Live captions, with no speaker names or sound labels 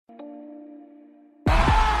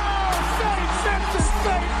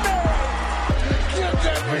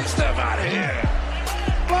Bring Steph out of here.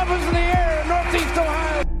 Love is in the air, Northeast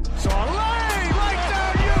Ohio. So a lay right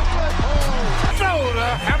down Euclid. Throw the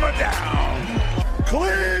hammer down.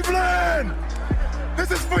 Cleveland,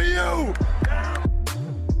 this is for you.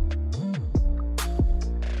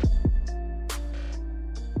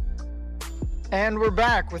 And we're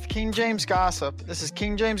back with King James Gossip. This is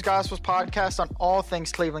King James Gossip's podcast on all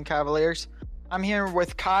things Cleveland Cavaliers. I'm here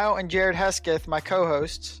with Kyle and Jared Hesketh, my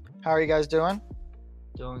co-hosts. How are you guys doing?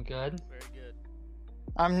 Doing good. Very good.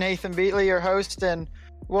 I'm Nathan Beatley, your host, and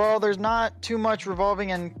well, there's not too much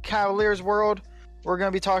revolving in Cavaliers world. We're going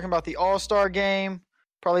to be talking about the All-Star game,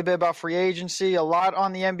 probably a bit about free agency, a lot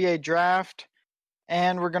on the NBA draft,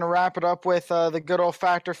 and we're going to wrap it up with the good old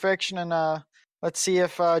fact or fiction, and let's see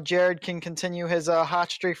if Jared can continue his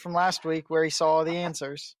hot streak from last week where he saw all the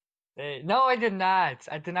answers. Hey, no, I did not.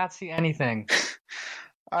 I did not see anything.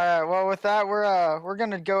 All right. Well, with that, we're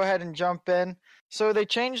gonna go ahead and jump in. So they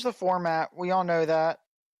changed the format. We all know that.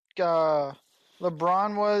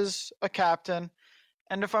 LeBron was a captain,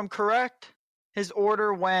 and if I'm correct, his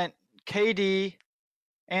order went KD,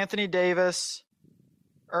 Anthony Davis,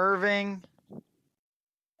 Irving,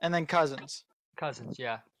 and then Cousins. Cousins,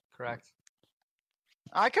 yeah, correct.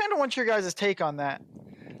 I kind of want your guys' take on that.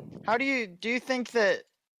 How do you think that?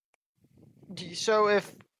 So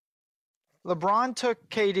if LeBron took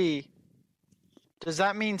KD, does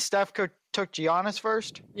that mean Steph took Giannis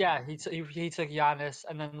first? Yeah, he took Giannis,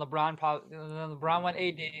 and then LeBron went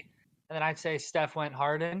AD, and then I'd say Steph went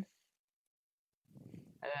Harden,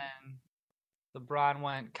 and then LeBron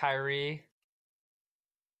went Kyrie.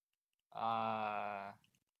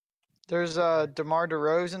 There's DeMar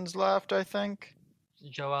DeRozan's left, I think.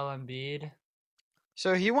 Joel Embiid.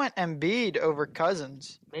 So he went Embiid over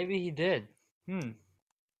Cousins. Maybe he did. You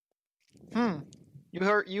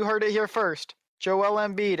heard it here first. Joel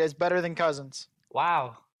Embiid is better than Cousins.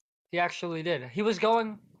 Wow, he actually did. He was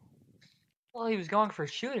going for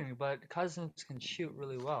shooting, but Cousins can shoot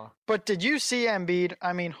really well. But did you see Embiid?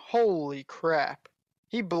 I mean, holy crap.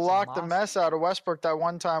 He blocked the mess out of Westbrook that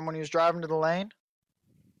one time when he was driving to the lane.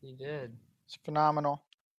 He did. It's phenomenal.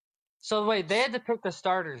 So wait, they had to pick the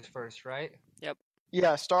starters first, right?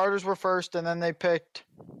 Yeah, starters were first, and then they picked.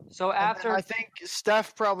 So after I think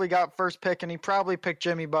Steph probably got first pick, and he probably picked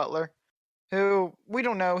Jimmy Butler, who we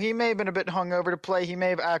don't know. He may have been a bit hungover to play. He may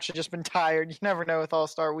have actually just been tired. You never know with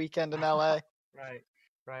All-Star Weekend in LA.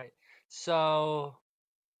 Right. So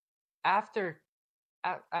after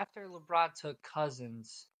LeBron took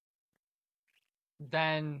Cousins,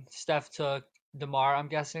 then Steph took DeMar, I'm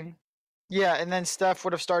guessing. Yeah, and then Steph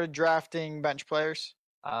would have started drafting bench players.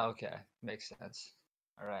 Okay, makes sense.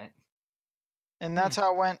 All right. And that's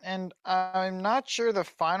how it went. And I'm not sure the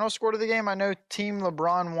final score of the game. I know Team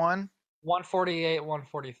LeBron won. 148,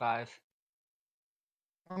 145.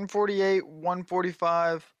 148,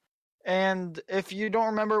 145. And if you don't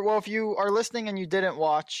remember, well, if you are listening and you didn't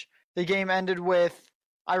watch, the game ended with,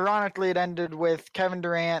 ironically, it ended with Kevin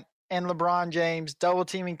Durant and LeBron James double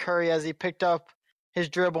teaming Curry as he picked up his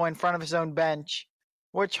dribble in front of his own bench,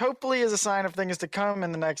 which hopefully is a sign of things to come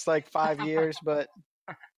in the next 5 years. But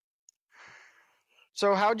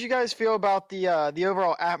so how'd you guys feel about the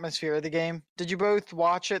overall atmosphere of the game? Did you both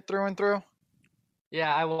watch it through and through?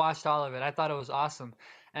 Yeah, I watched all of it. I thought it was awesome.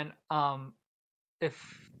 And if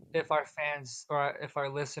our fans or if our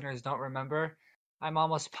listeners don't remember, I'm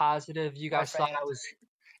almost positive you guys thought I was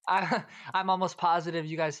I'm almost positive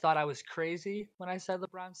you guys thought I was crazy when I said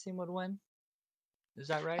LeBron's team would win. Is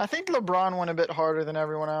that right? I think LeBron went a bit harder than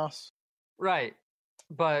everyone else. Right.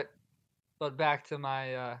 But back to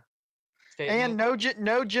my statement. And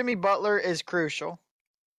no Jimmy Butler is crucial.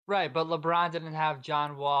 Right, but LeBron didn't have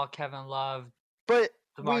John Wall, Kevin Love. But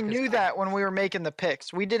DeMarcus we knew that when we were making the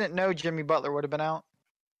picks. We didn't know Jimmy Butler would have been out.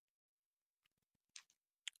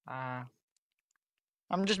 I'm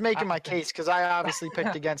just making my case because I obviously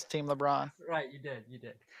picked against Team LeBron. Right, you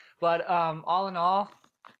did. But all in all,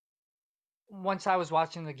 once I was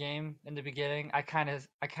watching the game in the beginning, I kind of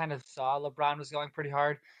saw LeBron was going pretty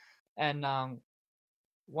hard, and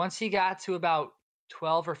once he got to about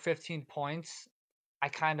 12 or 15 points, I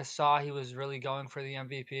kind of saw he was really going for the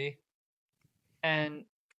MVP. And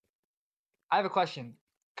I have a question: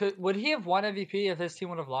 would he have won MVP if his team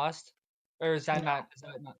would have lost, or is that not?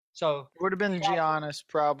 So it would have been Giannis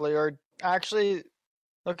probably, or actually,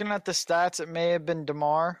 looking at the stats, it may have been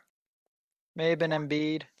DeMar, may have been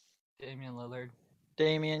Embiid. Damian Lillard.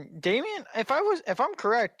 Damian, if I'm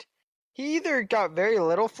correct, he either got very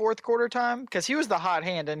little fourth quarter time because he was the hot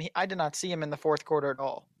hand, and I did not see him in the fourth quarter at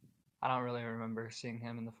all. I don't really remember seeing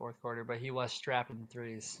him in the fourth quarter, but he was strapping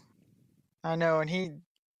threes. I know, and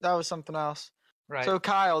that was something else. Right. So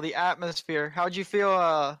Kyle, the atmosphere. How'd you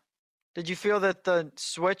feel? Did you feel that the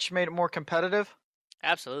switch made it more competitive?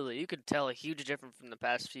 Absolutely. You could tell a huge difference from the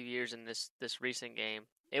past few years in this recent game.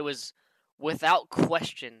 It was, without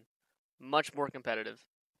question, much more competitive.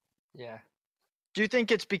 Yeah. Do you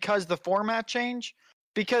think it's because the format change?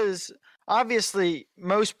 Because obviously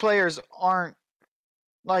most players aren't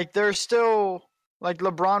like they're still like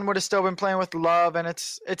LeBron would have still been playing with Love, and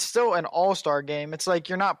it's still an all-star game. It's like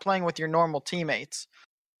you're not playing with your normal teammates.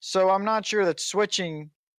 So I'm not sure that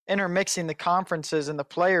intermixing the conferences and the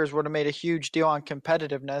players would have made a huge deal on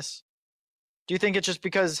competitiveness. Do you think it's just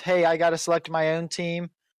because, hey, I got to select my own team?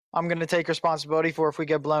 I'm going to take responsibility for if we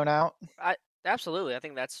get blown out? Absolutely. I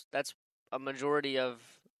think that's a majority of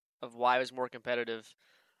why it was more competitive.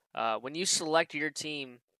 When you select your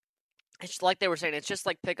team, it's like they were saying, it's just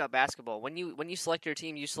like pickup basketball. When you select your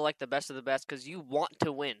team, you select the best of the best because you want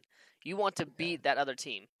to win. You want to beat that other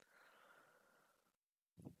team.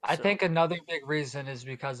 I think another big reason is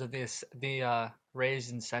because of the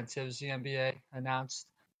raised incentives the NBA announced.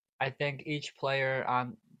 I think each player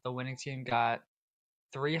on the winning team got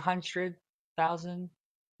 300,000.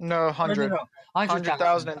 No, 100. No,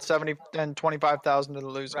 100,000 and 25,000 to the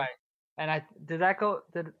loser. Right. And did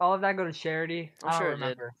all of that go to charity? I'm I sure don't it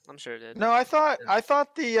remember. did. I'm sure it did. No, I thought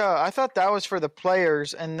that was for the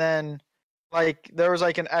players, and then like there was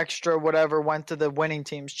like an extra whatever went to the winning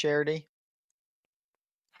team's charity.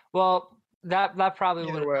 Well, that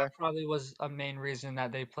probably Either way. probably was a main reason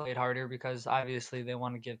that they played harder because obviously they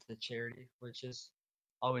want to give to the charity, which is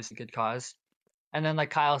always a good cause. And then like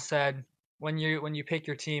Kyle said, when you pick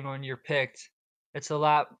your team or when you're picked, it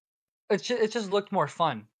just looked more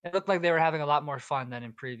fun. It looked like they were having a lot more fun than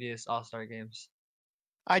in previous All-Star games.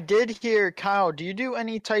 I did hear, Kyle, do you do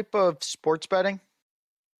any type of sports betting?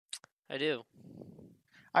 I do.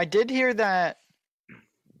 I did hear that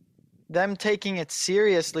them taking it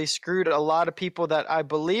seriously screwed a lot of people that I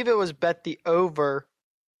believe it was bet the over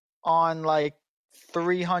on like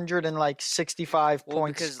 365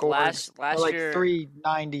 points scored. Last like year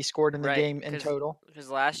 390 scored in the game in total. Because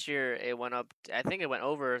last year it went up. I think it went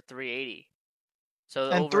over 380. So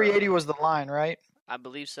and 380 was the line, right? I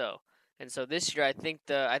believe so. And so this year I think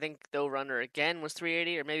the over-under again was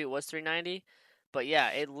 380, or maybe it was 390. But yeah,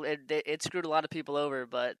 it screwed a lot of people over.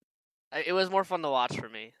 But it was more fun to watch for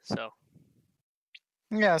me. So.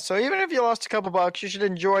 Yeah, so even if you lost a couple bucks, you should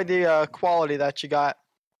enjoy the quality that you got.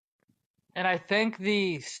 And I think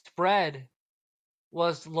the spread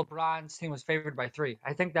was LeBron's team was favored by 3.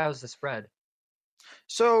 I think that was the spread.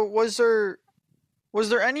 So was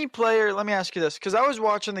there any player, let me ask you this, because I was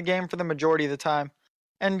watching the game for the majority of the time,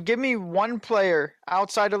 and give me one player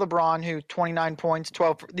outside of LeBron who 29 points,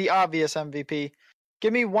 12, the obvious MVP.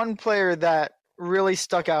 Give me one player that really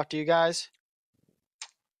stuck out to you guys.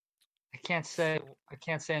 I can't say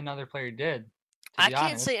another player did. I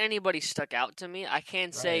can't say anybody stuck out to me. I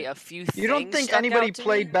can say a few things. You don't think anybody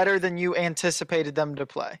played better than you anticipated them to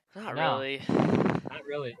play? Not really. Not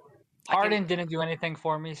really. Harden didn't do anything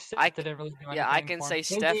for me. Steph didn't really do anything. Yeah, I can for say me.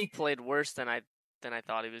 Steph played worse than I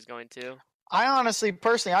thought he was going to. I honestly,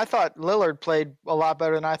 personally, I thought Lillard played a lot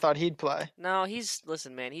better than I thought he'd play. No,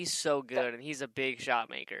 listen, man, he's so good, and he's a big shot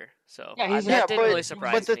maker. So yeah, that didn't really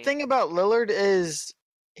surprise me. But the thing about Lillard is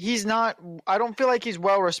he's not. I don't feel like he's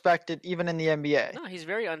well respected even in the NBA. No, he's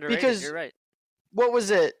very underrated. Because you're right. What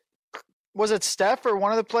was it? Was it Steph or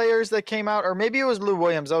one of the players that came out, or maybe it was Lou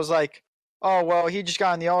Williams? I was like, oh well, he just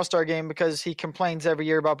got in the All-Star game because he complains every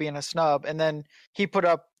year about being a snub, and then he put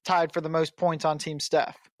up tied for the most points on Team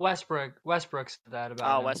Steph. Westbrook said that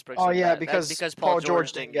about him. Westbrook. Oh yeah, that. because Paul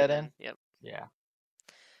George didn't get in. Yep. Yeah.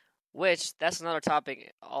 Which that's another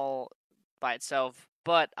topic all by itself.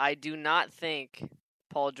 But I do not think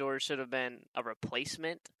Paul George should have been a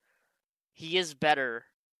replacement. He is better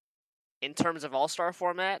in terms of All-Star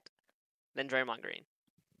format than Draymond Green.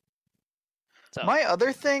 So. My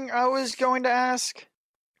other thing I was going to ask,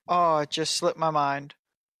 it just slipped my mind.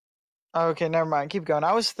 Okay, never mind. Keep going.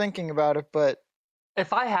 I was thinking about it, but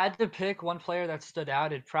if I had to pick one player that stood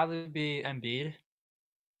out, it'd probably be Embiid.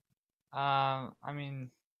 I mean,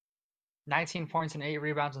 19 points and 8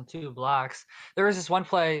 rebounds and 2 blocks. There was this one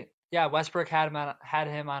play. Yeah, Westbrook had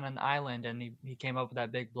him on an island, and he came up with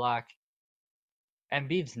that big block.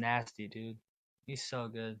 Embiid's nasty, dude. He's so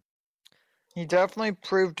good. He definitely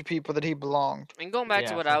proved to people that he belonged. And going back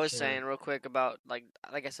to what I was saying real quick about, like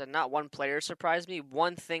I said, not one player surprised me.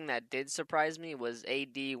 One thing that did surprise me was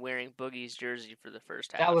AD wearing Boogie's jersey for the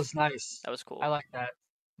first half. That was nice. That was cool. I like that.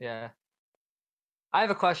 Yeah. I have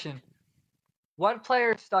a question. What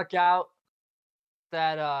player stuck out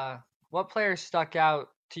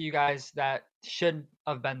to you guys that should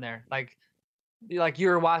have been there? Like, like you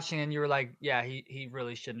were watching and you were like, yeah, he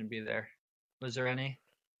really shouldn't be there. Was there any?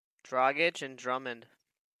 Dragic and Drummond.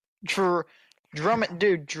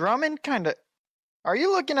 Drummond kind of. Are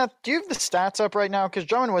you looking at? Do you have the stats up right now? Because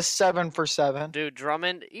Drummond was 7 for 7. Dude,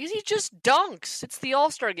 Drummond, he just dunks. It's the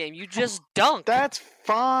All-Star game. You just dunk. That's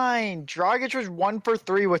fine. Dragic was 1 for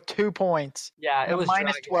 3 with 2 points. Yeah, it was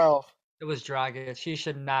minus Dragic. 12. It was Dragic. He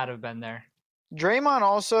should not have been there. Draymond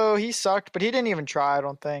also, he sucked, but he didn't even try, I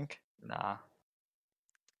don't think. Nah.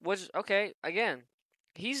 Which, okay, again,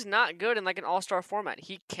 he's not good in like an all-star format.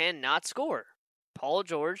 He cannot score. Paul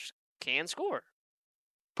George can score.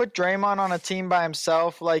 Put Draymond on a team by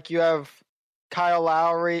himself, like you have Kyle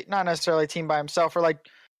Lowry, not necessarily a team by himself, or like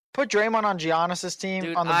put Draymond on Giannis's team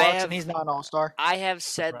Dude, on the Bucks, and he's not an all-star. I have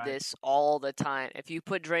said Right. this all the time. If you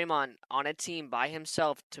put Draymond on a team by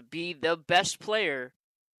himself to be the best player,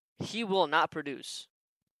 he will not produce.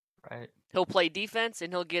 Right. He'll play defense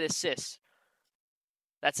and he'll get assists.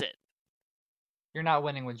 That's it. You're not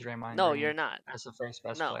winning with Draymond. No, Green you're not. as the first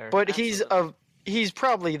best No. player. But Absolutely. he's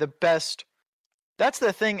probably the best. That's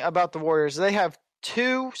the thing about the Warriors. They have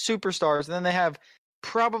 2 superstars, and then they have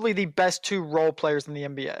probably the best 2 role players in the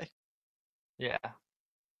NBA. yeah.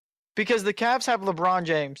 Because the Cavs have LeBron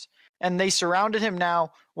James, and they surrounded him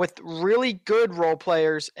now with really good role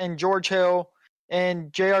players, and George Hill,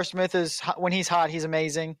 and J.R. Smith is, when he's hot, he's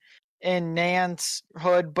amazing, and Nance,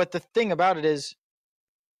 Hood. But the thing about it is,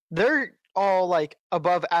 they're all like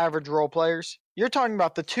above average role players. You're talking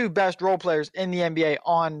about the 2 best role players in the NBA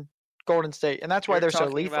on Golden State, and that's why You're they're so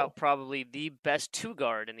talking lethal. about probably the best two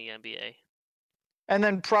guard in the NBA. And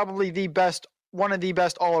then probably one of the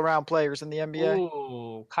best all-around players in the NBA.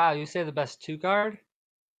 Ooh, Kyle, you say the best 2-guard?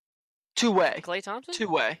 Two-way. Klay Thompson?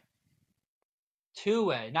 Two-way.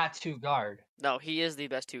 2-way, not 2-guard. No, he is the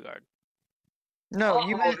best two guard. No, Oh,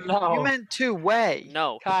 you no. meant two-way.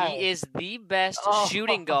 No, Kyle. he is the best Oh.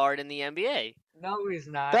 shooting guard in the NBA. No, he's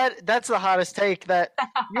not. That's the hottest take that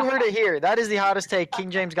you heard it here. That is the hottest take King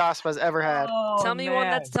James Gospel has ever had. Oh, Tell me one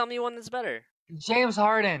man. that's better. James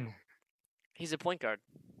Harden. He's a point guard.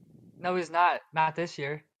 No, he's not. Not this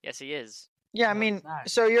year. Yes, he is. Yeah, I No, mean, it's not.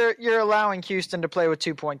 so you're allowing Houston to play with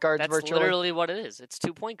 2-point guards That's virtually. literally what it is. It's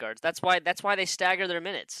 2 point guards. That's why they stagger their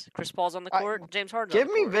minutes. Chris Paul's on the court, James Harden's Give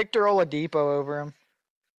on the me court. Victor Oladipo over him.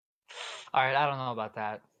 All right, I don't know about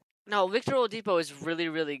that. No, Victor Oladipo is really,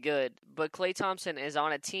 really good, but Klay Thompson is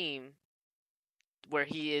on a team where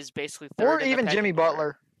he is basically third Or in the even pecking Jimmy order.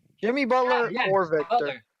 Butler. Jimmy Butler Yeah, or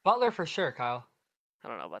Victor. Butler for sure, Kyle. I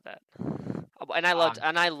don't know about that. And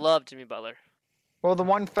I loved Jimmy Butler. Well, the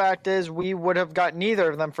one fact is we would have got neither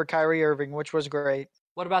of them for Kyrie Irving, which was great.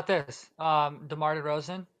 What about this? DeMar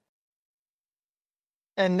DeRozan?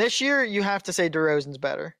 And this year, you have to say DeRozan's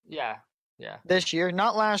better. Yeah. This year,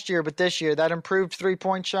 not last year, but this year, that improved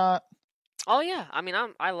 3-point shot. Oh yeah, I mean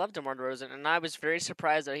I love DeMar DeRozan, and I was very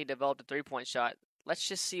surprised that he developed a 3-point shot. Let's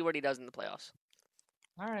just see what he does in the playoffs.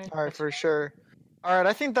 All right. All right, for sure. All right,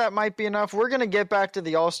 I think that might be enough. We're going to get back to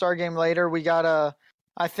the All-Star game later. We got,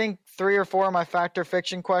 I think 3 or 4 of my Fact or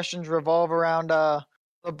Fiction questions revolve around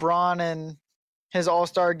LeBron and his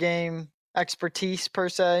All-Star game expertise, per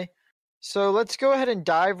se. So let's go ahead and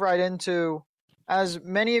dive right into, as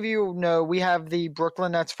many of you know, we have the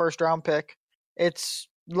Brooklyn Nets first-round pick. It's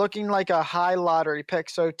looking like a high lottery pick,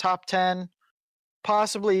 so top 10,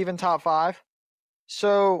 possibly even top 5.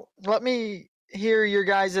 So let me hear your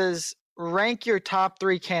guys' rank your top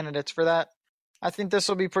 3 candidates for that. I think this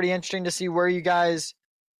will be pretty interesting to see where you guys.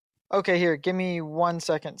 Okay, here, give me 1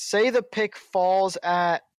 second. Say the pick falls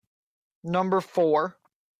at number 4.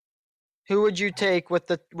 Who would you take with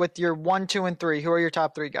your 1, 2, and 3? Who are your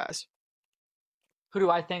top 3 guys? Who do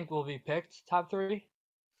I think will be picked? Top 3?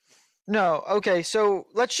 No, okay, so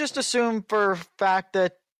let's just assume for a fact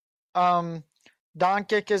that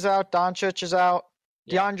Doncic is out, Doncic is out,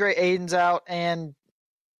 Yeah. DeAndre Ayton's out, and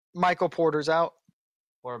Michael Porter's out.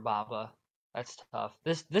 Or Baba? That's tough.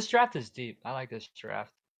 This draft is deep. I like this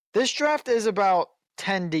draft. This draft is about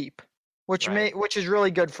 10 deep, which Right. which is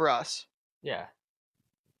really good for us. Yeah.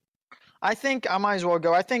 I think I might as well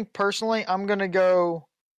go. I think personally I'm going to go.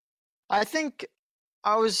 I think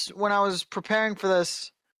when I was preparing for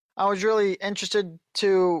this, I was really interested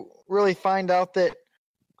to really find out that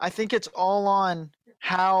I think it's all on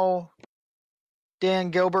how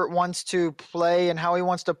Dan Gilbert wants to play and how he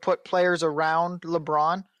wants to put players around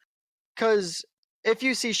LeBron. Because if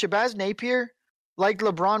you see Shabazz Napier, like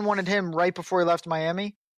LeBron wanted him right before he left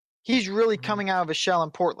Miami, he's really Mhm. coming out of his shell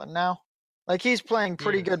in Portland now. Like, he's playing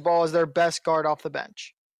pretty is. good ball as their best guard off the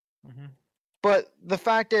bench. Mm-hmm. But the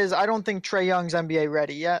fact is, I don't think Trae Young's NBA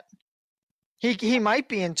ready yet. He might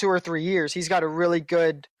be in 2 or 3 years. He's got a really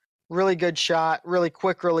good really good shot, really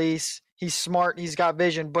quick release. He's smart. He's got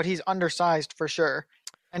vision, but he's undersized for sure.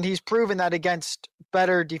 And he's proven that against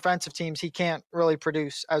better defensive teams, he can't really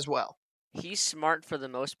produce as well. He's smart for the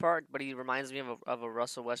most part, but he reminds me of a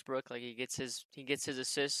Russell Westbrook. Like he gets his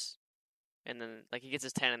assists, and then like he gets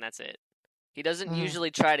his 10, and that's it. He doesn't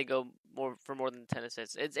usually try to go for more than 10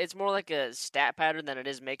 assists. It's more like a stat pattern than it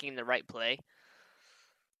is making the right play.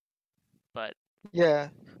 But yeah,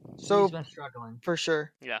 so he's been struggling for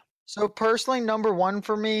sure. Yeah. So personally, number one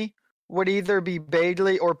for me would either be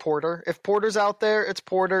Bagley or Porter. If Porter's out there, it's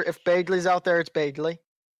Porter. If Bagley's out there, it's Bagley.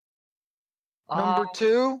 Number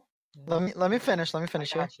two, let me finish. Let me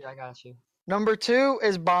finish here. I got you. Number two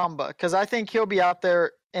is Bamba, because I think he'll be out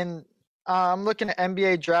there in. I'm looking at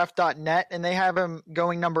NBADraft.net, and they have him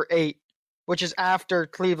going number 8, which is after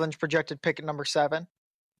Cleveland's projected pick at number 7.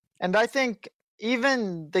 And I think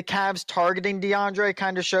even the Cavs targeting DeAndre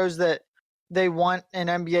kind of shows that they want an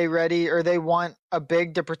NBA ready, or they want a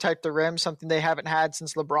big to protect the rim, something they haven't had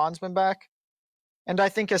since LeBron's been back. And I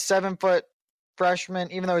think a 7-foot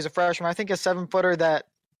freshman, even though he's a freshman, I think a 7-footer that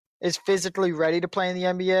is physically ready to play in the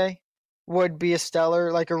NBA would be a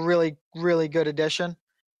stellar, like a really, really good addition.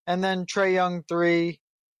 And then Trae Young 3,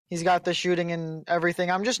 he's got the shooting and everything.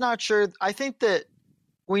 I'm just not sure. I think that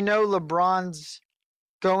we know LeBron's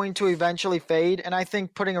going to eventually fade, and I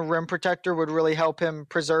think putting a rim protector would really help him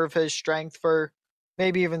preserve his strength for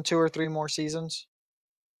maybe even 2 or 3 more seasons.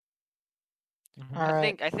 Mm-hmm.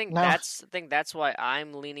 I think that's why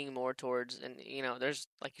I'm leaning more towards, and there's,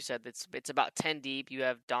 like you said, it's about 10 deep. You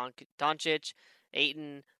have Doncic,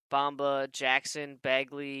 Ayton, Bamba, Jackson,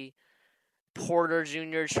 Bagley, Porter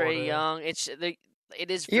Jr., Trae Young. It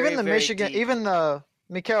is very, even the very Michigan, deep. even the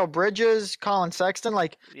Mikal Bridges, Colin Sexton.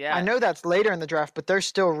 Like, yeah. I know that's later in the draft, but they're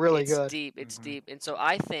still really it's good. Deep. It's deep, and so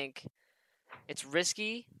I think it's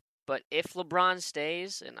risky. But if LeBron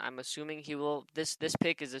stays, and I'm assuming he will, this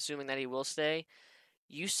pick is assuming that he will stay.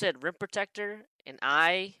 You said rim protector, and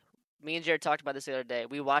me and Jared talked about this the other day.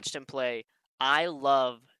 We watched him play. I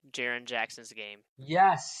love Jaren Jackson's game.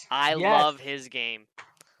 Yes. I love his game.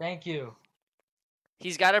 Thank you.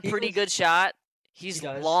 He's got a pretty good shot. He's He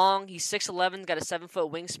does. long. He's 6'11", got a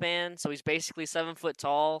 7-foot wingspan, so he's basically 7 foot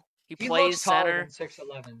tall. He plays looks taller center.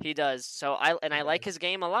 than 6'11". He does. So I like his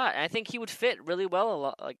game a lot. And I think he would fit really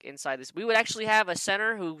well like inside this. We would actually have a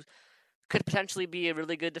center who could potentially be a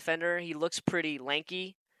really good defender. He looks pretty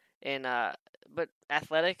lanky and but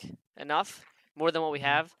athletic enough, more than what we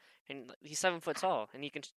have. And he's 7 foot tall, and he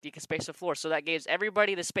can space the floor. So that gives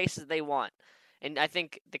everybody the spaces they want. And I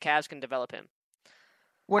think the Cavs can develop him.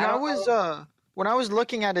 When I was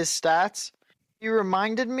looking at his stats, he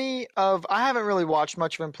reminded me of, I haven't really watched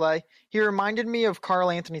much of him play. He reminded me of Karl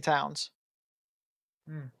Anthony Towns.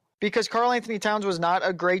 Because Karl Anthony Towns was not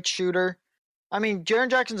a great shooter. I mean, Jaren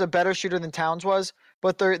Jackson's a better shooter than Towns was,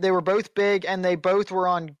 but they were both big, and they both were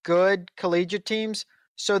on good collegiate teams,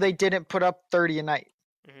 so they didn't put up 30 a night.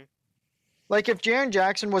 Mm-hmm. Like, if Jaren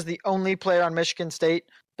Jackson was the only player on Michigan State,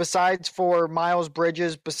 besides for Miles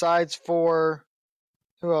Bridges, besides for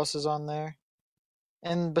who else is on there?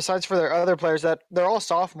 And besides for their other players, that they're all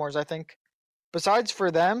sophomores, I think. Besides for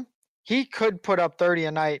them, he could put up 30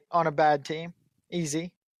 a night on a bad team.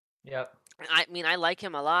 Easy. Yep. I mean, I like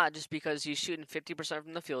him a lot just because he's shooting 50%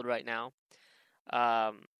 from the field right now.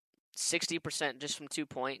 60% just from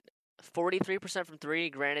 2-point. 43% from 3.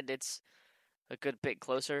 Granted, it's a good bit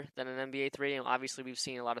closer than an NBA 3. And obviously, we've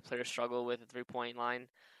seen a lot of players struggle with the 3-point line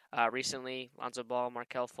recently. Lonzo Ball,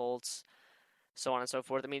 Markelle Fultz, so on and so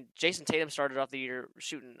forth. I mean, Jason Tatum started off the year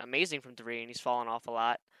shooting amazing from 3, and he's fallen off a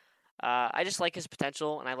lot. I just like his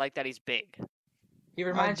potential, and I like that he's big. He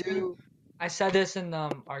reminds me. I said this in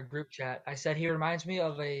our group chat. I said he reminds me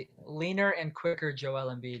of a leaner and quicker Joel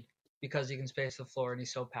Embiid because he can space the floor and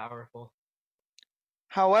he's so powerful.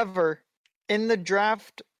 However, in the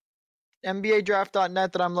draft,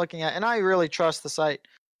 NBADraft.net that I'm looking at, and I really trust the site,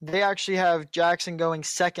 they actually have Jackson going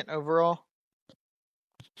 2nd overall.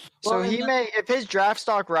 So if his draft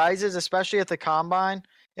stock rises, especially at the combine,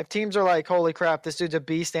 if teams are like, holy crap, this dude's a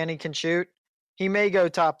beast and he can shoot, he may go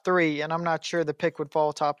top 3, and I'm not sure the pick would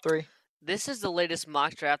fall top 3. This is the latest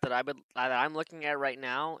mock draft that I'm looking at right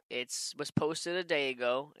now. It was posted a day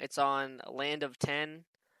ago. It's on Land of 10.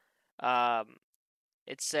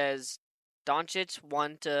 It says Doncic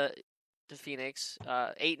 1 to Phoenix,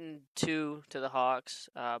 Ayton 2 to the Hawks,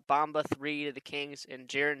 Bamba 3 to the Kings, and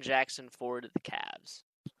Jaren Jackson 4 to the Cavs.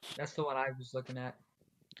 That's the one I was looking at.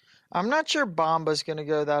 I'm not sure Bamba's going to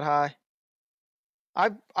go that high.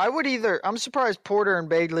 I would either. I'm surprised Porter and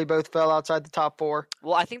Bagley both fell outside the top 4.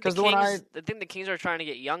 Well, I think the 'Cause the one Kings. I think the Kings are trying to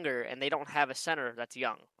get younger, and they don't have a center that's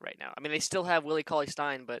young right now. I mean, they still have Willie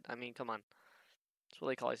Cauley-Stein, but I mean, come on, it's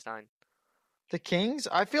Willie Cauley-Stein. The Kings?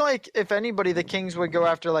 I feel like if anybody, the Kings would go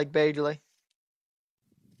after like Bagley.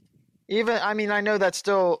 I know that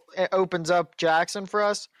still opens up Jackson for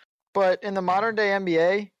us, but in the modern day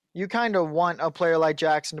NBA, you kind of want a player like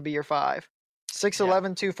Jackson to be your 5.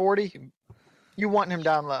 6'11", 240. You want him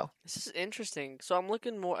down low. This is interesting. So I'm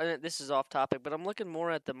looking more. And this is off topic, but I'm looking more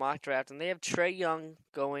at the mock draft, and they have Trae Young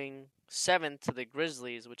going 7th to the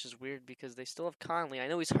Grizzlies, which is weird because they still have Conley. I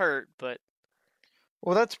know he's hurt, but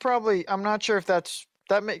Well, that's probably. I'm not sure if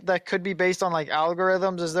that could be based on like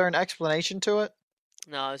algorithms. Is there an explanation to it?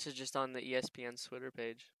 no, this is just on the ESPN's Twitter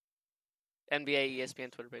page, NBA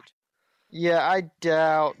ESPN Twitter page. Yeah, I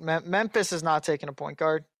doubt Memphis is not taking a point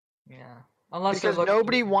guard Yeah. Unless because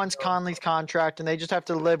nobody wants Conley's contract, and they just have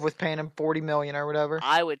to live with paying him $40 million or whatever.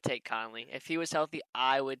 I would take Conley if he was healthy.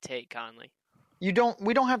 I would take Conley. We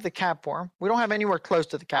don't have the cap for him. We don't have anywhere close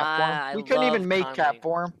to the cap for I him. We couldn't even love make Conley. cap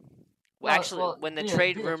for him. Well, actually, well, when the yeah,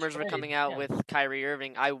 trade yeah, rumors were trade, coming out yeah. with Kyrie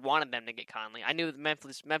Irving, I wanted them to get Conley. I knew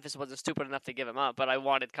Memphis wasn't stupid enough to give him up, but I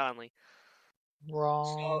wanted Conley.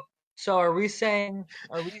 Wrong. So are we saying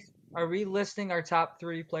are we listing our top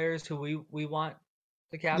 3 players who we want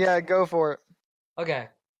the Cavs? Yeah, go for it. Okay.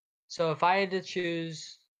 So if I had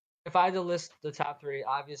to list the top 3,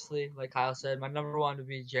 obviously, like Kyle said, my number 1 would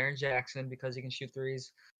be Jaren Jackson because he can shoot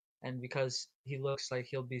threes and because he looks like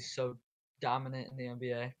he'll be so dominant in the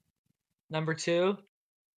NBA. Number 2,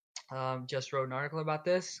 just wrote an article about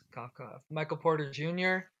this. Cough, cough. Michael Porter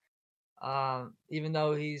Jr. Even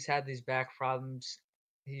though he's had these back problems,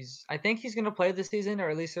 I think he's gonna play this season, or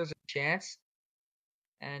at least there's a chance.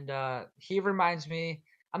 And he reminds me.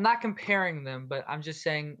 I'm not comparing them, but I'm just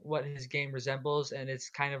saying what his game resembles, and it's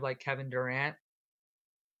kind of like Kevin Durant.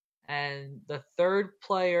 And the third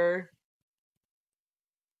player,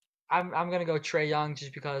 I'm gonna go Trae Young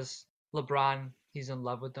just because LeBron, he's in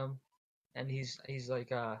love with him, and he's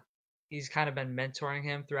like he's kind of been mentoring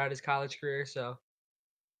him throughout his college career. So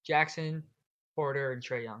Jackson, Porter, and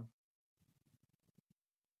Trae Young.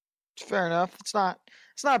 Fair enough. It's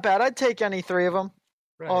not bad. I'd take any 3 of them.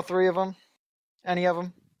 Right. All 3 of them. Any of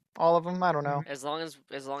them. All of them. I don't know. As long as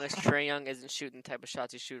Trae Young isn't shooting the type of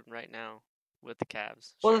shots he's shooting right now with the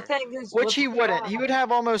Cavs. Well, sure. the thing is, Which he wouldn't. He would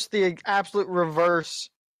have almost the absolute reverse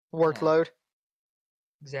workload.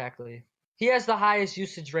 Exactly. He has the highest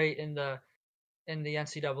usage rate in the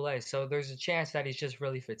NCAA, so there's a chance that he's just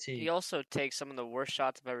really fatigued. He also takes some of the worst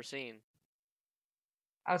shots I've ever seen.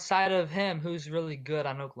 Outside of him, who's really good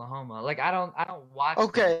on Oklahoma? Like I don't watch.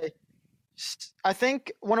 Okay. I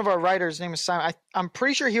think one of our writers' name is Simon. I'm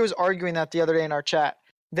pretty sure he was arguing that the other day in our chat.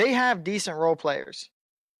 They have decent role players.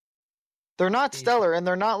 They're not stellar, and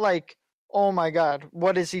they're not like, oh my god,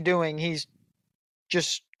 what is he doing? He's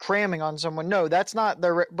just cramming on someone. No, that's not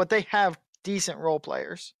their. But they have decent role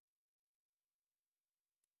players.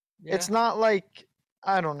 Yeah. It's not like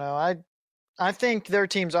I don't know. I think their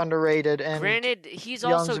team's underrated, and Granted, he's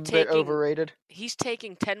Young's also a bit taking overrated. He's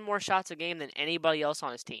taking 10 more shots a game than anybody else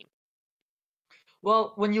on his team.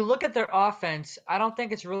 Well, when you look at their offense, I don't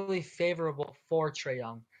think it's really favorable for Trae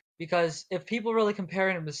Young because if people really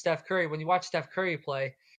compare him to Steph Curry, when you watch Steph Curry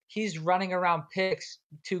play, he's running around picks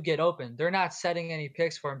to get open. They're not setting any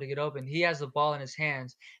picks for him to get open. He has the ball in his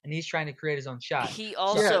hands, and he's trying to create his own shot. He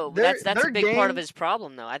also that's a big part of his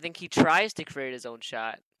problem, though. I think he tries to create his own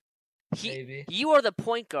shot. Maybe. You are the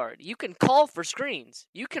point guard. You can call for screens.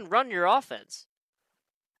 You can run your offense.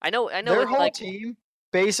 I know. Their whole team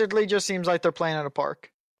basically just seems like they're playing at a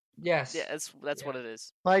park. Yes. Yeah, that's what it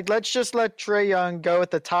is. Like, let's just let Trae Young go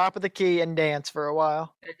at the top of the key and dance for a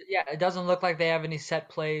while. It doesn't look like they have any set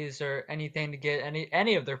plays or anything to get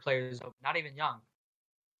any of their players open, not even Young.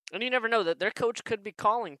 And you never know that their coach could be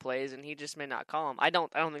calling plays and he just may not call them. I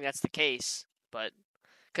don't think that's the case, but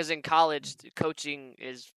because in college, coaching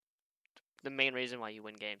is the main reason why you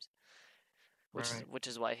win games, which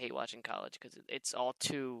is why I hate watching college because it's all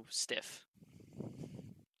too stiff.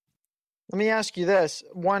 Let me ask you this.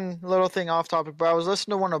 One little thing off topic, but I was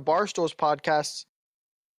listening to one of Barstool's podcasts,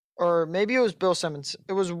 or maybe it was Bill Simmons.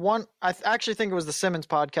 It was one, I actually think it was the Simmons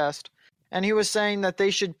podcast, and he was saying that they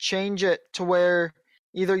should change it to where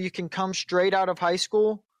either you can come straight out of high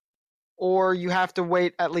school or you have to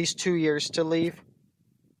wait at least 2 years to leave.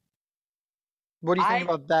 What do you think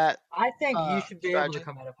about that? I think you should be able to strategy?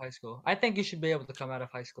 come out of high school. I think you should be able to come out of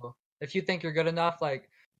high school. If you think you're good enough, like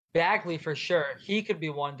Bagley for sure, he could be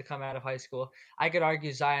one to come out of high school. I could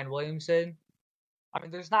argue Zion Williamson. I mean,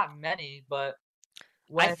 there's not many, but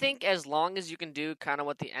I think as long as you can do kind of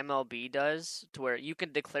what the MLB does, to where you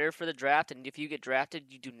can declare for the draft, and if you get drafted,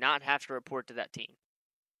 you do not have to report to that team.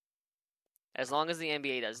 As long as the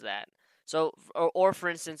NBA does that. So, or for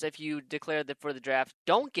instance, if you declare that for the draft,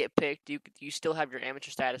 don't get picked, you still have your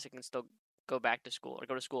amateur status and can still go back to school or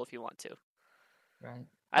go to school if you want to. Right.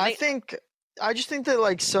 I just think that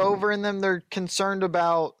like Silver and them, they're concerned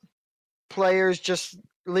about players just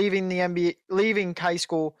leaving the NBA, leaving high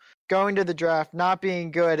school, going to the draft, not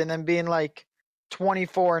being good, and then being like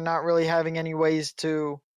 24 and not really having any ways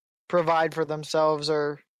to provide for themselves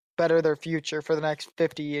or better their future for the next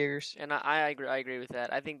 50 years. And I agree with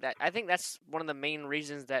that. I think that's one of the main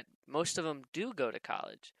reasons that most of them do go to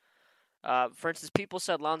college. For instance, people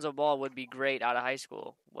said Lonzo Ball would be great out of high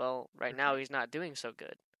school. Well, right now he's not doing so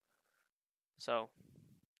good. So,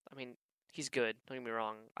 I mean, he's good. Don't get me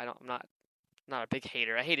wrong. I'm not a big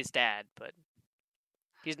hater. I hate his dad, but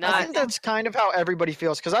he's not. I think that's kind of how everybody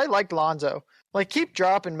feels because I like Lonzo. Like, keep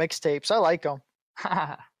dropping mixtapes. I like him.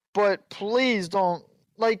 But please don't.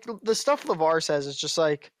 Like, the stuff LeVar says is just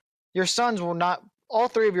like, all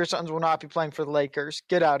three of your sons will not be playing for the Lakers.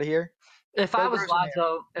 Get out of here. If I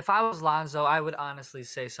was Lonzo, I would honestly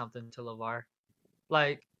say something to LeVar.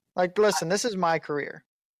 Like, listen, this is my career.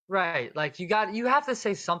 Right. Like, you have to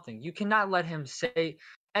say something. You cannot let him say,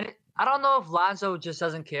 and I don't know if Lonzo just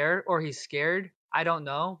doesn't care or he's scared. I don't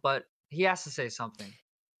know, but he has to say something.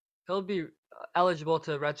 He'll be eligible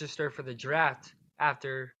to register for the draft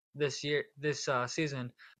after this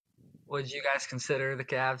season. Would you guys consider the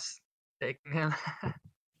Cavs taking him?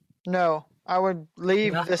 No, I would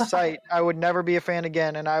leave this site. I would never be a fan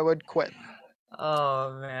again, and I would quit.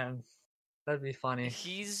 Oh man, that'd be funny.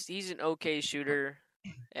 He's an okay shooter.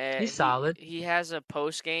 He's solid. He has a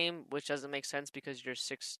post game, which doesn't make sense because you're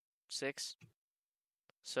 6'6".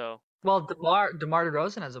 So. Well, DeMar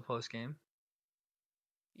DeRozan has a post game.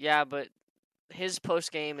 Yeah, but his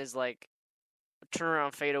post game is like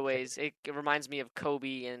turnaround fadeaways. It reminds me of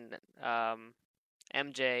Kobe and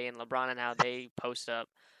MJ and LeBron and how they post up.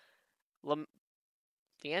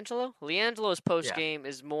 LiAngelo's post game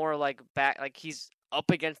is more like back, like he's up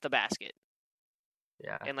against the basket.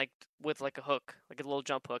 Yeah. And like with like a hook, like a little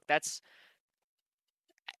jump hook. That's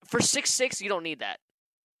for 6'6", you don't need that.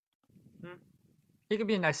 He could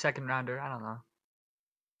be a nice second rounder. I don't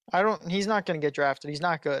know. He's not going to get drafted. He's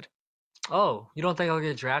not good. Oh, you don't think he'll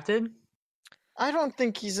get drafted? I don't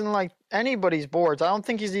think he's in like anybody's boards. I don't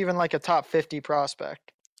think he's even like a top 50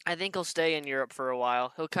 prospect. I think he'll stay in Europe for a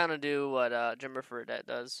while. He'll kind of do what Jimmer Fredette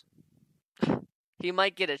does. He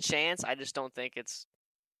might get a chance. I just don't think it's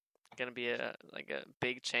gonna be a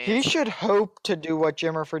big chance. He should hope to do what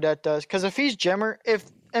Jimmer Fredette does. Because if he's Jimmer,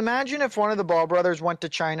 imagine if one of the Ball brothers went to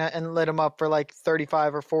China and lit him up for like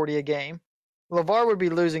 35 or 40 a game, LeVar would be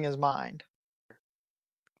losing his mind.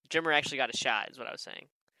 Jimmer actually got a shot, is what I was saying.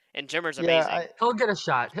 And Jimmer's amazing. He'll get a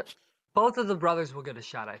shot. Both of the brothers will get a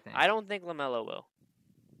shot, I think. I don't think LaMelo will.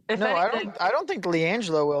 I don't think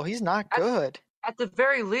LiAngelo will. He's not good. At the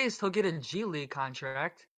very least, he'll get a G League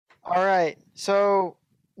contract. All right. So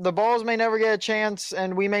the Balls may never get a chance,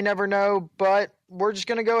 and we may never know, but we're just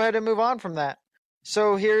going to go ahead and move on from that.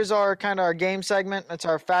 So here's our game segment. It's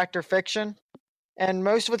our fact or fiction. And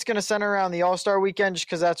most of it's going to center around the All-Star weekend just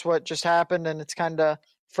because that's what just happened, and it's kind of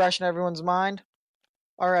fresh in everyone's mind.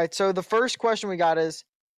 All right. So the first question we got is,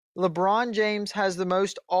 LeBron James has the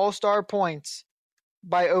most All-Star points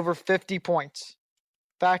by over 50 points.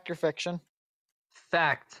 Fact or fiction?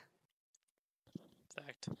 Fact.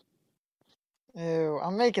 Ew,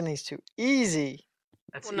 I'm making these too easy.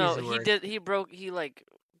 That's well, no, easy he word. did. He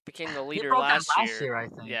became the leader he broke last that year. last year, I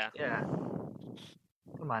think. Yeah.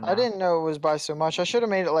 Come on. I didn't know it was by so much. I should have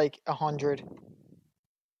made it like 100.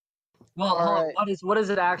 Well, All right. what is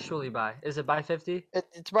it actually by? Is it by 50?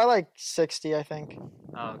 It's by like 60, I think.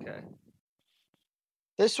 Oh, okay.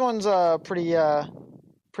 This one's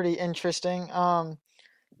pretty interesting.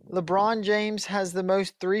 LeBron James has the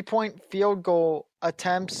most 3-point field goal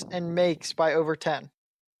attempts and makes by over 10.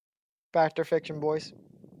 Fact or fiction, boys?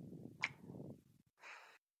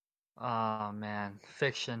 Oh man,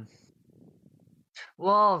 fiction.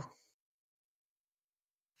 Well,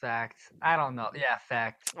 fact. I don't know. Yeah,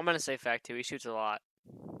 fact. I'm gonna say fact too. He shoots a lot.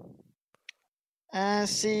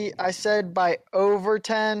 See, I said by over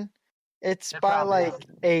 10. It's by probably like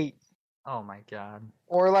 8. Oh my god.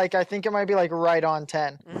 Or like, I think it might be like right on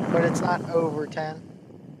 10. But it's not over 10.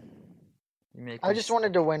 I just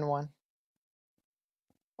wanted to win one.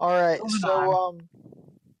 All right, so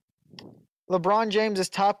LeBron James is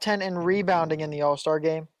top 10 in rebounding in the All-Star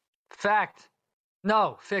game. Fact.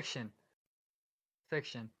 No, fiction.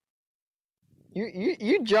 Fiction.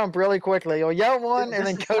 You jump really quickly. You'll yell one and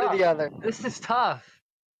then This is go tough. to the other. This is tough.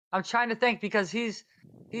 I'm trying to think because he's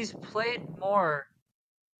played more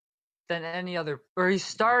than any other, or he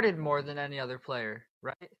started more than any other player,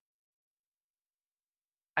 right?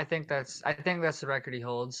 I think that's the record he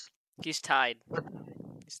holds. He's tied.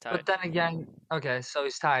 He's tied. But then again, okay, so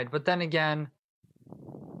he's tied. But then again,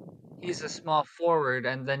 he's a small forward,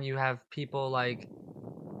 and then you have people like,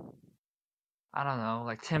 I don't know,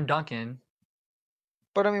 like Tim Duncan.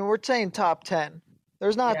 But I mean, we're saying top 10.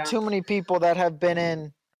 There's not Yeah. too many people that have been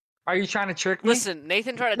in. Are you trying to trick me? Listen,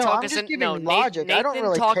 Nathan tried to No, talk I'm us just in. giving No, logic. I don't Nathan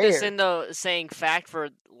really talked us care. into saying fact for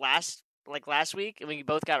last week, and we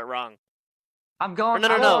both got it wrong. I'm Or going.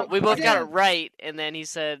 no. We both got yeah. it right, and then he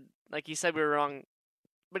said we were wrong,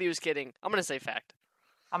 but he was kidding. I'm gonna say fact.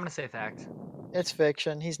 I'm gonna say fact. It's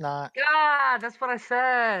fiction. He's not. God, that's what I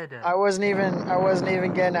said. I wasn't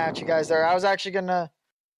even getting at you guys there. I was actually gonna.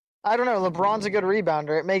 I don't know. LeBron's a good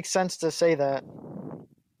rebounder. It makes sense to say that. All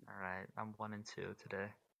right, I'm 1 and 2 today.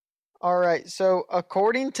 All right. So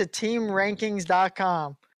according to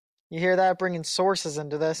TeamRankings.com, you hear that, bringing sources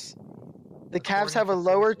into this. The Cavs According have a to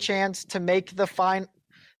lower sources. chance to make the fine.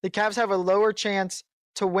 The Cavs have a lower chance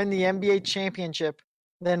to win the NBA championship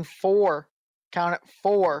than 4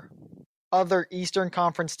 other Eastern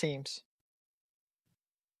Conference teams.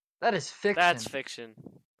 That is fiction. That's fiction.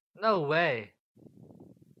 No way.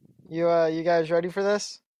 You guys ready for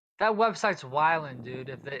this? That website's wildin', dude.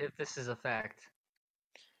 If this is a fact.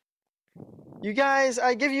 You guys,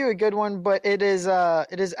 I give you a good one, but it is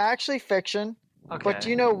actually fiction. Okay. But do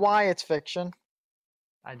you know why it's fiction?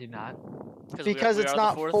 I do not. Because we it's are the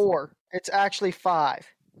not fourth? 4. It's actually 5.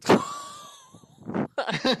 Get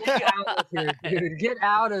out of here, dude. Get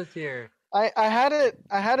out of here. I had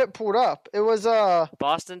it pulled up. It was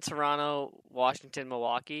Boston, Toronto, Washington,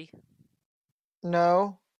 Milwaukee.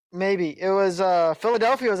 no, maybe. It was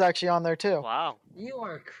Philadelphia was actually on there too. Wow. You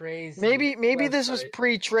are crazy. Maybe this was website.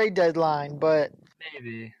 pre-trade deadline, but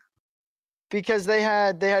Maybe. because they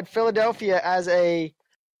had Philadelphia as a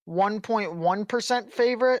 1.1%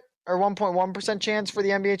 favorite or 1.1% chance for the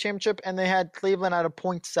NBA championship, and they had Cleveland at a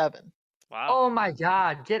 0.7. Wow. Oh my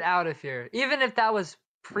God. Get out of here. Even if that was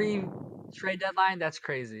pre-trade deadline, that's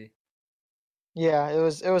crazy. Yeah, it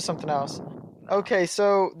was something else. Okay,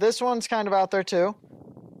 so this one's kind of out there too.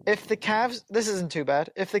 If the Cavs, this isn't too bad.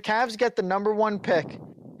 If the Cavs get the number 1 pick,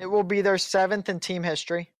 it will be their 7th in team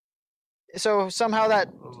history. So somehow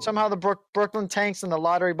the Brooklyn tanks and the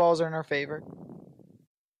lottery balls are in our favor.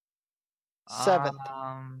 7th.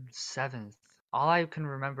 7th. All I can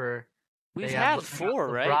remember. We've they had have 4,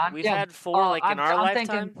 right? LeBron- We've yeah, had 4 like in our I'm lifetime.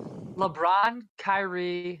 thinking LeBron,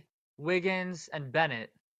 Kyrie, Wiggins, and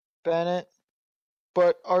Bennett. Bennett.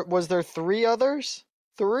 But was there 3 others?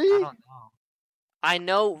 3? I don't know. I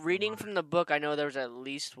know, reading from the book, I know there was at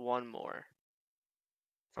least one more.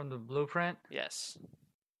 From the blueprint? Yes.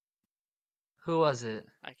 Who was it?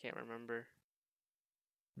 I can't remember.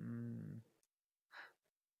 Hmm.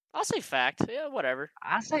 I'll say fact. Yeah, whatever.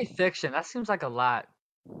 I say fiction. That seems like a lot.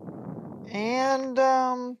 And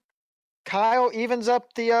Kyle evens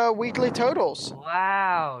up the weekly totals.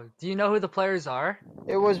 Wow. Do you know who the players are?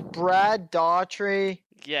 It was Brad Daughtry.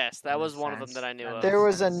 Yes, that was Makes one of them sense. that I knew That of. makes There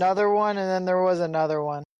was sense. another one, and then there was another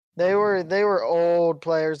one. They were old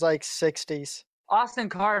players, like 60s. Austin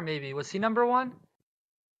Carr, maybe. Was he number 1?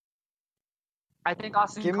 I think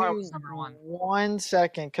Austin Give Carr me was number 1. 1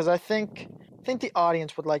 second, because I think the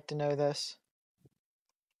audience would like to know this.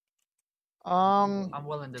 I'm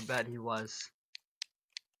willing to bet he was.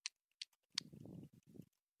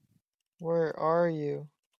 Where are you?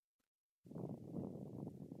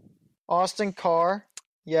 Austin Carr.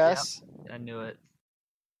 Yes. I knew it.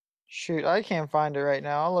 Shoot, I can't find it right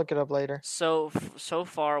now. I'll look it up later. So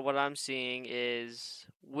far, what I'm seeing is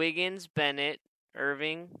Wiggins, Bennett,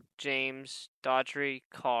 Irving, James, Daughtry,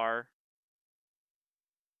 Carr.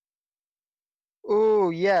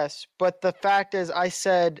 Ooh, yes. But the fact is, I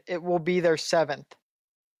said it will be their 7th,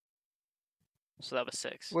 So that was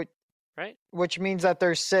 6. Which- right? which means that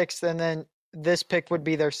they're 6th, and then this pick would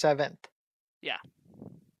be their 7th.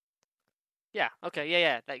 Yeah. Okay.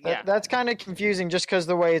 Yeah. Yeah. That's kind of confusing just because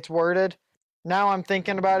the way it's worded. Now I'm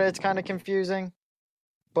thinking about it, it's kind of confusing.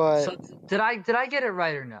 But So did I get it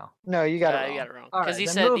right or no? no, you got it You wrong. got it wrong. All Because right, he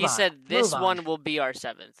then said move on. this Move on. one will be our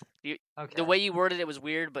 7th. Okay. The way you worded it was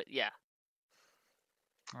weird, but yeah.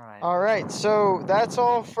 All right. All right, so that's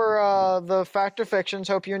all for the Fact or Fictions.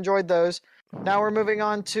 Hope you enjoyed those. Now we're moving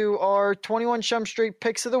on to our 21 Shump Street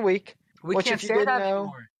Picks of the Week. We which, can't if you say didn't that know-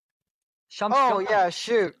 anymore. Shump's Oh gone. yeah,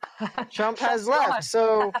 shoot, Shump has Shump's left. gone.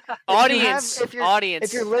 So Audience, if you're audience.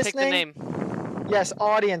 if you're pick the listening- name. Yes,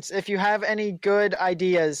 audience, if you have any good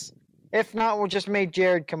ideas. If not, we'll just make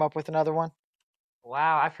Jared come up with another one.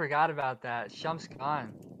 Wow, I forgot about that. Shump's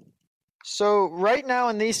gone. So right now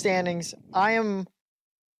in these standings, I am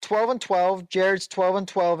 12-12, Jared's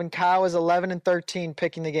 12-12, and Kyle is 11-13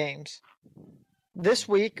 picking the games. This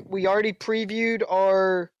week, we already previewed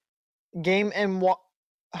our game in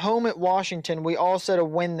home at Washington. We all said a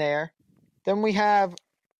win there. Then we have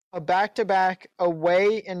a back-to-back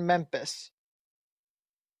away in Memphis.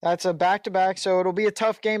 That's a back-to-back, so it'll be a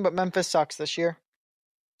tough game, but Memphis sucks this year.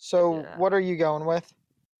 So What are you going with?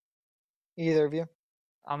 Either of you?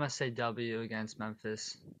 I'm going to say W against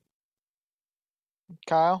Memphis.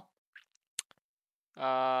 Kyle?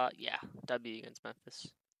 Yeah, W against Memphis.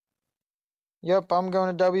 Yep, I'm going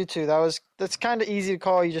to W too. That's kind of easy to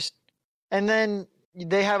call. And then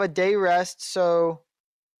they have a day rest, so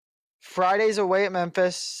Friday's away at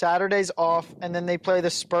Memphis, Saturday's off, and then they play the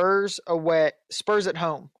Spurs at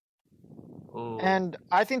home. Ooh. And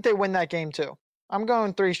I think they win that game too. I'm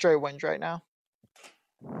going 3 straight wins right now.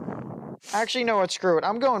 Actually, no, screw it.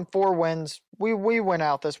 I'm going 4 wins. We win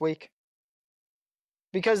out this week.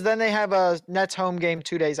 Because then they have a Nets home game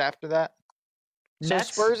 2 days after that. So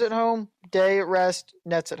Nets? Spurs at home, day at rest,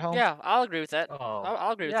 Nets at home. Yeah, I'll agree with that. Oh.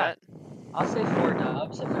 I'll agree with Yeah. that. I'll say 4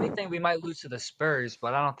 dubs. If anything, we might lose to the Spurs,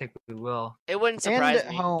 but I don't think we will. It wouldn't And surprise at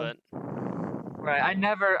me, home. but Right.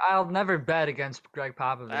 I'll never bet against Greg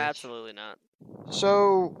Popovich. absolutely not.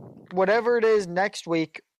 So whatever it is next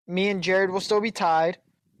week, me and Jared will still be tied.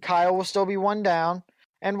 Kyle will still be 1 down.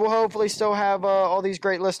 And we'll hopefully still have all these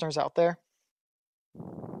great listeners out there.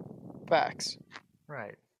 Facts.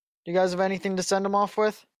 Right. Do you guys have anything to send them off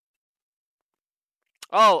with?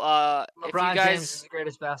 Oh, if LeBron you guys, James is the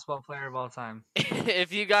greatest basketball player of all time.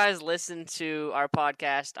 if you guys listen to our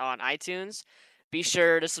podcast on iTunes, be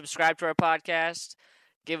sure to subscribe to our podcast,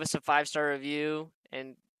 give us a 5-star review,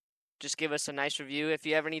 and just give us a nice review. If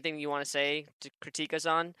you have anything you want to say to critique us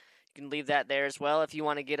on, you can leave that there as well. If you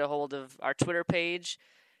want to get a hold of our Twitter page,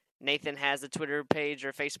 Nathan has the Twitter page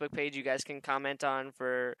or Facebook page you guys can comment on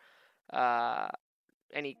for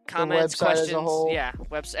any comments, website as a questions, whole. yeah,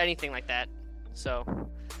 anything like that. So,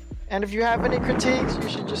 And if you have any critiques, you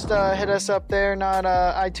should just hit us up there, not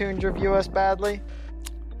iTunes review us badly.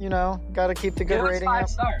 You know, got to keep the good Give us rating 5 up.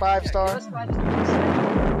 stars. 5 Yeah, star. give us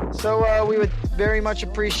 5 stars. So we would very much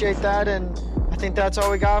appreciate that, and I think that's all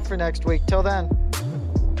we got for next week. Till then.